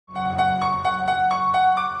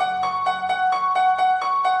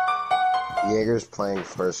Jaeger's playing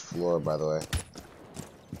first floor, by the way.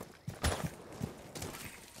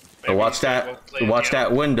 So watch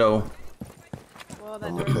that window. Well,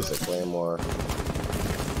 I'm gonna piss a claymore.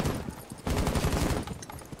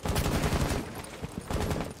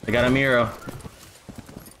 I got a mirror.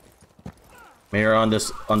 Mirror on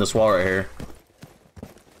this wall right here.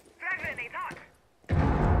 Dude,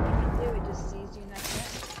 it just sees you next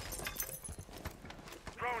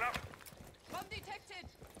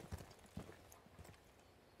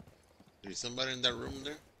to Is somebody in that room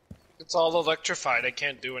there? It's all electrified. I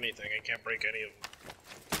can't do anything. I can't break any of them.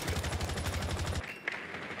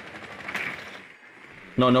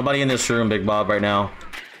 No, nobody in this room, Big Bob, right now.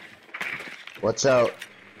 Watch out,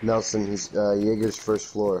 Nelson. He's Jaeger's first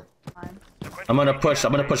floor. I'm gonna push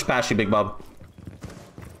past you, Big Bob.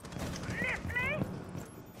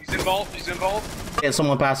 He's involved. He's involved. Yeah,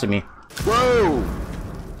 someone passing me. Whoa!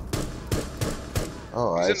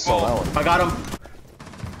 Oh, I He's saw that involved. one. I got him.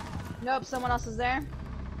 Nope, someone else is there.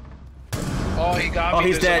 Oh, he got me. Oh,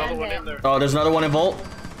 he's There's dead. another one in there. Oh, there's another one in Vault.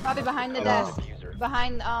 Probably behind the desk.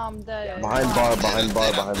 Behind the. Behind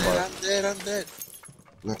bar. I'm dead.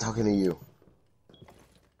 I'm not talking to you.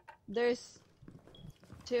 There's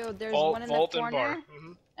two. There's Vault, one in the Vault and corner, bar.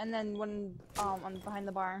 and then one on behind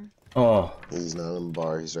the bar. Oh, He's not in the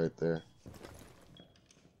bar. He's right there.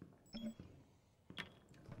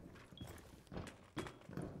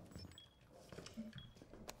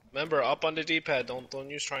 Remember, up on the D-pad. Don't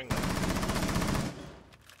use triangle.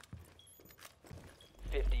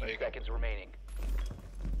 50 seconds remaining.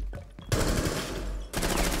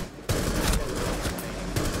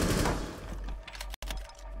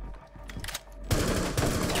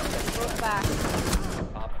 Look back.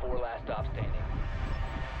 Op 4 last stop standing.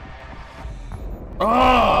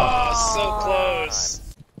 Oh, so close.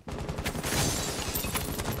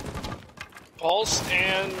 Pulse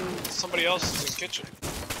and somebody else is in kitchen.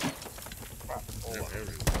 They're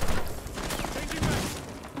everywhere.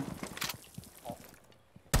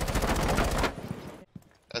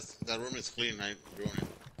 That room is clean. I'm doing it.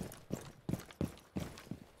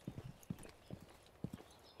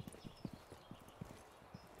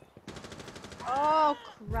 Oh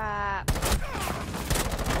crap!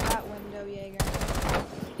 That window, Jaeger.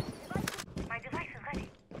 My device is ready.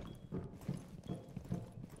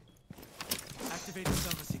 Activating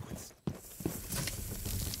Selma sequence.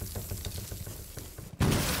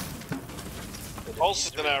 Pulse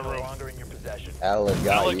is in that No room. longer in your possession. Alan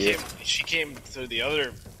got Ella you. she came through the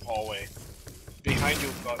other hallway. Behind you,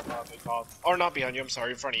 or not behind you, I'm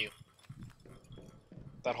sorry, in front of you.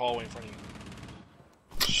 That hallway in front of you.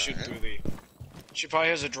 Shoot through the... She probably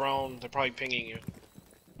has a drone, they're probably pinging you.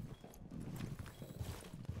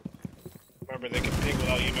 Remember, they can ping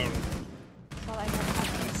without you knowing. That's all I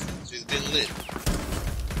have. She's been lit.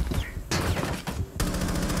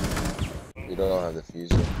 You don't have the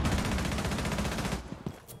fuser.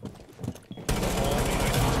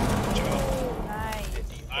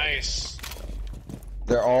 Nice. Nice.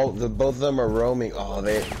 They're all. Both of them are roaming. Oh,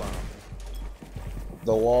 they.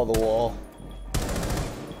 The wall.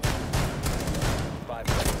 5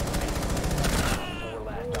 seconds. 4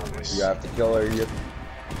 last stop. You have to kill her. You.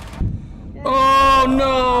 oh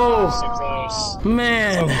no, So close.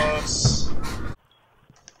 man. So close.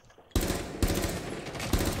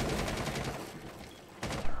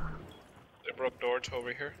 They broke doors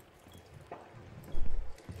over here.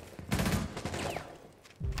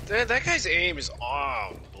 That guy's aim is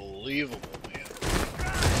unbelievable, man.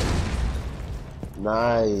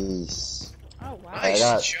 Nice. Oh wow.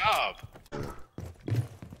 Nice job.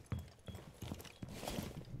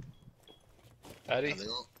 Addy?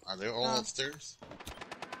 Are they all upstairs?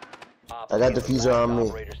 Op I got 4 diffuser last on me.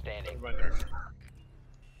 operator standing.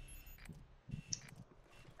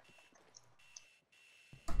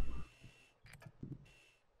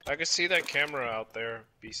 I can see that camera out there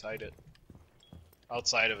beside it.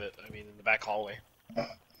 Outside of it, I mean in the back hallway.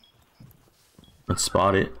 Let's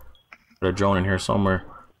spot it. Got a drone in here somewhere.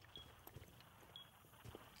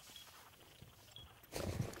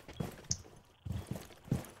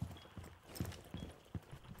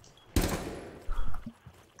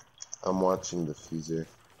 I'm watching the fuser.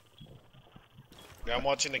 Yeah, I'm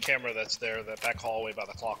watching the camera that's there, that back hallway by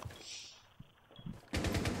the clock.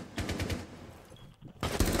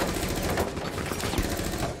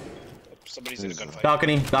 Somebody's in a gunfight.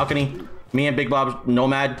 Balcony. Me and Big Bob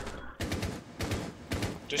Nomad.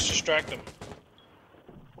 Just distract them.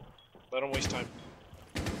 Let them waste time.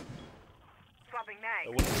 Swapping I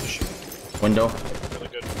mag. wouldn't push it. Window. Really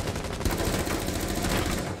good.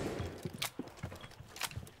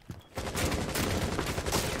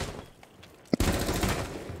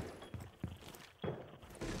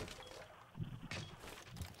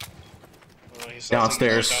 sounds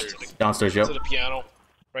like he's Downstairs. going down to Downstairs, yep. the piano.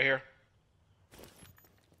 Right here.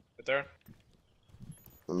 Right there.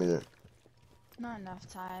 Let me do. Not enough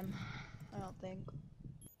time. I don't think.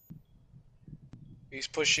 He's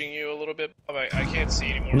pushing you a little bit. Oh, I can't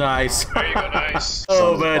see anymore. Nice. There you go, nice. Oh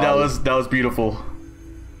Someone's man, body. that was beautiful.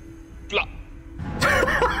 Blah.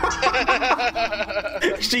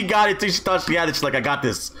 She got it too. She thought she had it. She's like, I got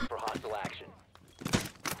this. For hostile action.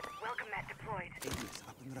 Welcome mat deployed.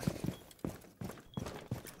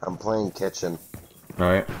 I'm playing kitchen. All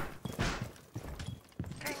right.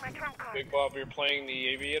 Playing my trump card. Big Bob, you're playing the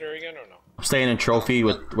aviator again or no? I'm staying in trophy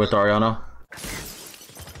with Ariana.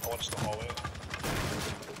 I'll watch the hallway.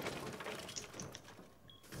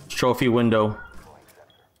 Trophy window.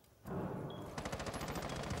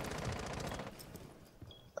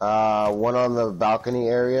 One on the balcony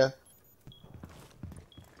area.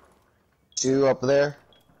 2 up there.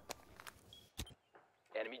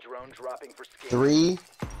 Enemy drone dropping for scan. 3.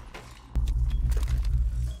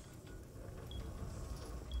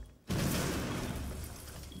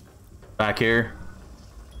 Back here.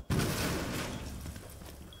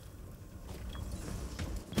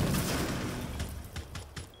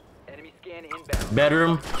 Enemy scan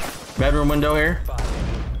inbound. Bedroom window here. 5.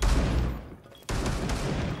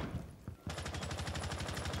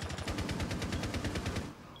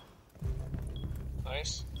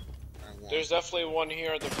 Nice. I won. There's definitely one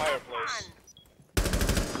here at the fireplace.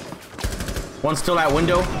 One still at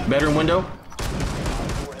window. Bedroom window. Op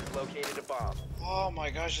 4 has located a bomb. Oh my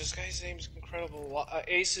gosh, this guy's name is incredible.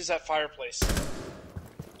 Ace is at fireplace.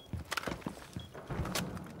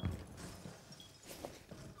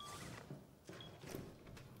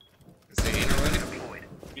 Is he in already?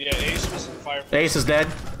 Yeah, Ace was in fireplace. Ace is dead.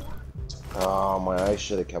 Oh my! I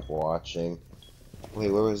should have kept watching.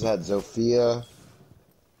 Wait, where was that? Zofia.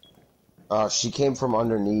 Oh, she came from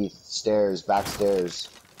underneath stairs, back stairs.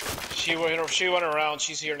 She went around.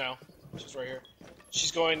 She's here now. She's right here.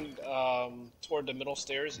 She's going toward the middle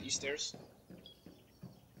stairs, east stairs.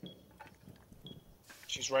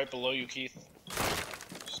 She's right below you, Keith.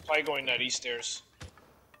 She's probably going that east stairs.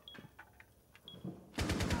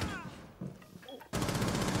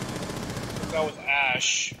 That was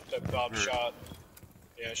Ash that Bob shot.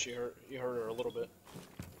 Yeah, he hurt her a little bit.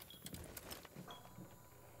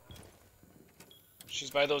 She's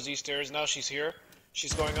by those east stairs now. She's here.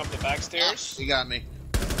 She's going up the back stairs. He got me.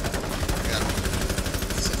 He got me.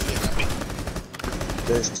 He got me.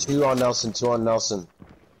 There's 2 on Nelson. 2 on Nelson.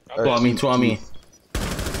 Okay. Two on me. Two on me.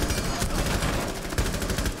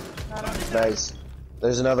 Nice.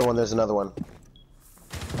 There's another one. There's another one.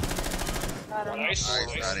 Got him. Nice. Nice,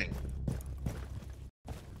 Nice. got him.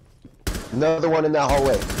 Another one in that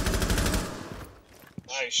hallway.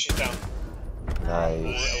 Nice. She's down.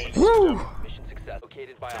 Nice. Woo! Mission success.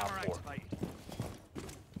 Located by Op 4.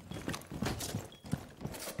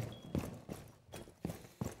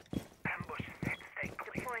 Ambush set. Stay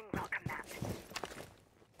deploying welcome mat.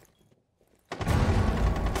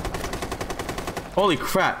 Holy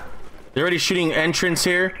crap! They're already shooting entrance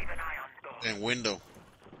here. Keep an eye on door. And window.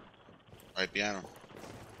 Right piano.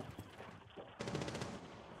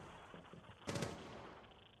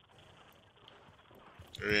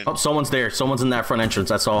 They're in. Oh, someone's there. Someone's in that front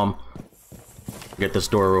entrance. I saw him. Get this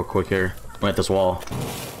door real quick here. I'm at this wall.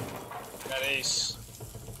 Got Ace.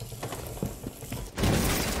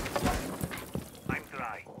 I'm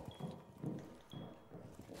dry.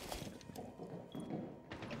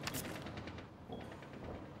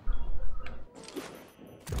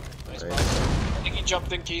 Nice. Bob. I think he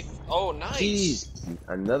jumped in, Keith. Oh, nice. Jeez.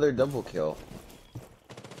 Another double kill.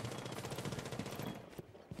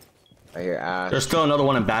 I hear Ash. There's still another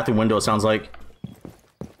one in bathroom window. It sounds like.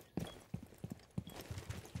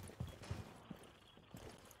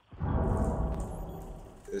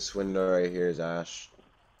 This window right here is Ash.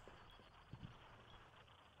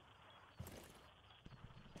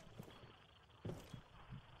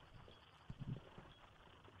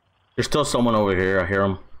 There's still someone over here. I hear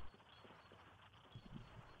him.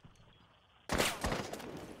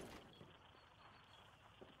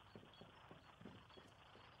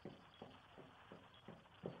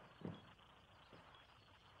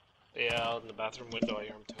 Yeah, out in the bathroom window, I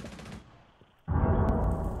hear him too.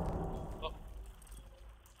 Oh.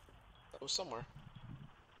 That was somewhere.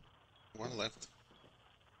 One left.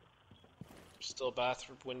 Still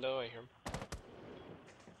bathroom window, I hear him. I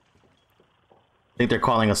think they're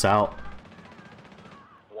calling us out.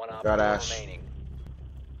 One Op Got 4 Ash. remaining.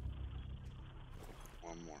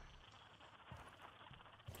 One more.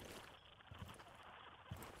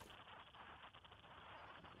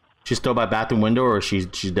 She's still by bathroom window, or she's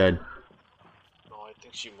dead. No, I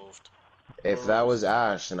think she moved. If that was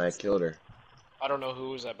Ash, then I killed her. I don't know who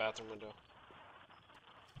was at bathroom window.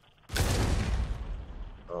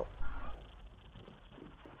 Oh.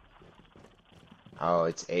 Oh,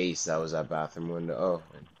 it's Ace that was at bathroom window. Oh.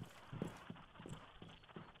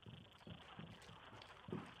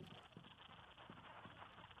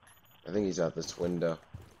 I think he's out this window.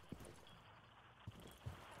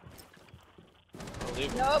 I'll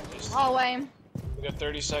leave him. Nope. Just- Hallway. We got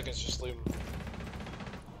 30 seconds, just leave him.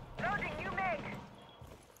 Loading new mag.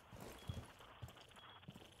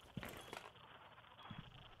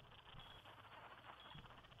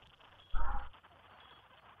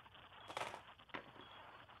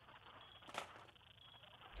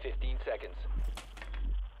 Seconds.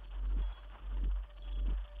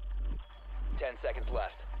 10 seconds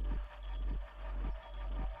left.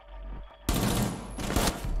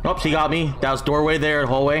 Oh, he got me. That was doorway there,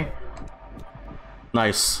 hallway.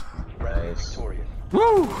 Nice. Nice. Victorious.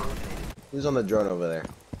 Woo! Who's on the drone over there?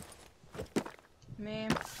 Me.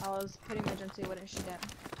 I was pretty emergency. Wouldn't shoot it.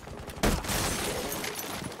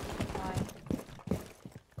 Why?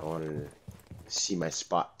 I wanted to see my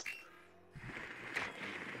spot.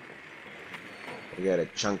 We got a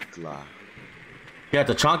Chankla. Yeah,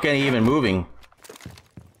 the chunk ain't even moving.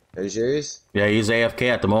 Are you serious? Yeah, he's AFK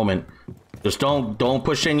at the moment. Just don't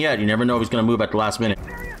push in yet. You never know if he's gonna move at the last minute.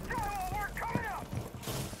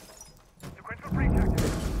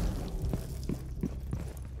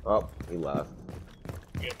 Oh, he left.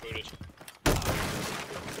 Get booted.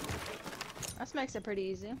 This makes it pretty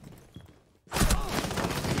easy.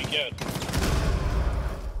 Be good.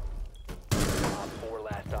 Op 4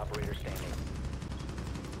 last operator standing.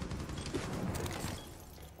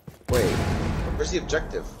 Wait, where's the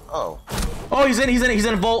objective? Oh. Oh, he's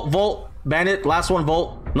in Volt, Bandit, last one,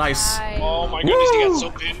 Volt. Nice. Oh my goodness, he Woo! got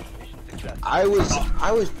so pinned.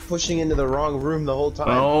 I was pushing into the wrong room the whole time.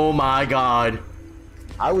 Oh my god.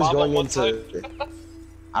 I was Bob going on one into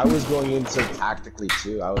I was going into tactically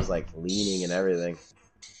too. I was like leaning and everything.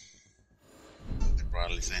 They're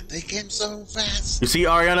probably saying they came so fast. You see,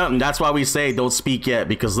 Ariana, and that's why we say don't speak yet,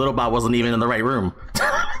 because Little Bot wasn't even in the right room.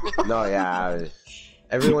 No, yeah.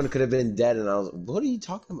 Everyone could have been dead and I was what are you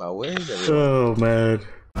talking about? Where is everyone? Oh man.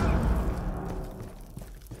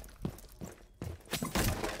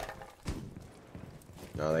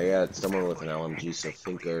 No, they got someone with an LMG, so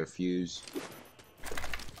Finka or Fuse.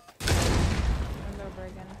 Window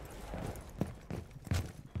breaking.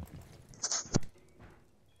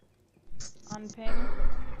 On ping.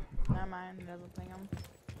 Never mind, it doesn't ping him.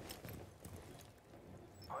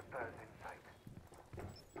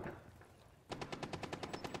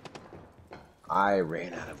 I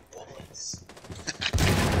ran out of bullets.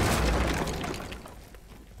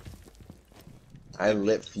 I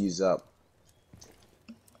lit Fuse up.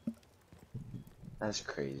 That's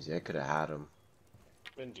crazy. I could have had him.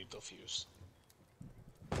 Bendito Fuse.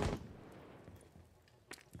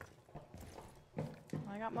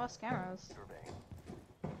 I got more cameras.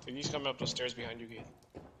 I think he's coming up the stairs behind you, Keith.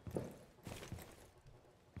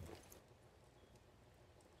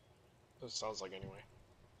 That sounds like anyway.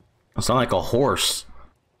 I sound like a horse.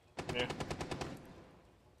 Yeah.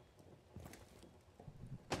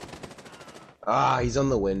 Ah, he's on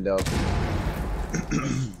the window. Is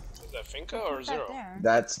that Finka or What's that Zero? there?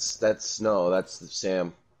 That's no, that's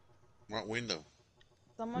Sam. What window?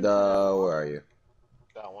 Someone Where are you?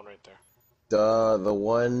 That one right there. The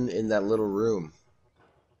one in that little room.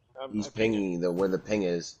 He's I pinged him. pinging where the ping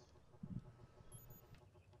is.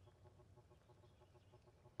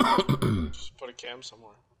 Just put a cam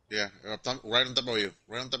somewhere. Yeah, right on top of you.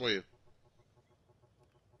 Right on top of you.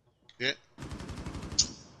 Yeah.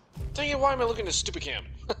 Dang it, why am I looking at stupid cam?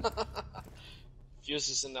 Fuse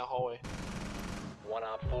is in that hallway. One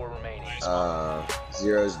op 4 remaining.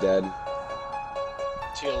 Zero's dead.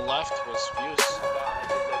 To your left was Fuse. Bomb has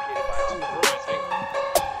been located by In the op room, I think.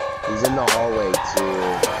 He's in the hallway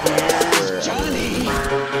too.